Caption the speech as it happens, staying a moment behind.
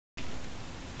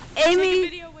Amy,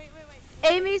 video. Wait.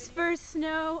 Amy's first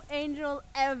snow angel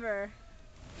ever.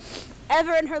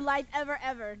 Ever in her life,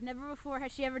 ever. Never before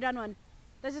has she ever done one.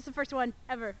 This is the first one,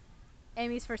 ever.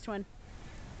 Amy's first one.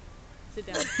 Sit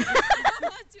down.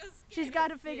 She's got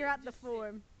to figure out the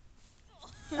form.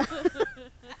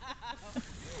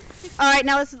 Alright,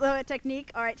 now let's look at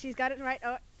technique. Alright, she's got it right.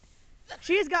 Oh,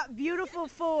 she's got beautiful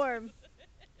form.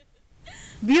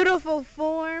 Beautiful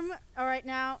form. Alright,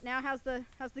 now how's the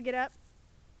get up?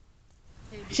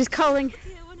 She's calling.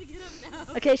 Okay, I want to get up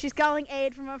now. Okay, she's calling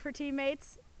aid from one of her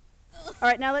teammates.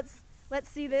 Alright, now let's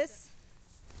see this.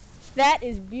 That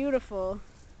is beautiful.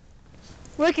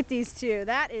 Look at these two.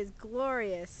 That is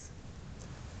glorious.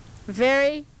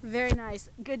 Very, very nice.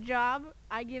 Good job.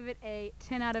 I give it a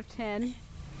 10 out of 10.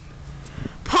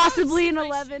 Possibly an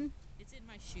 11. It's in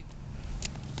my shoe.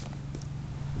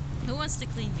 Who wants to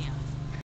clean me up?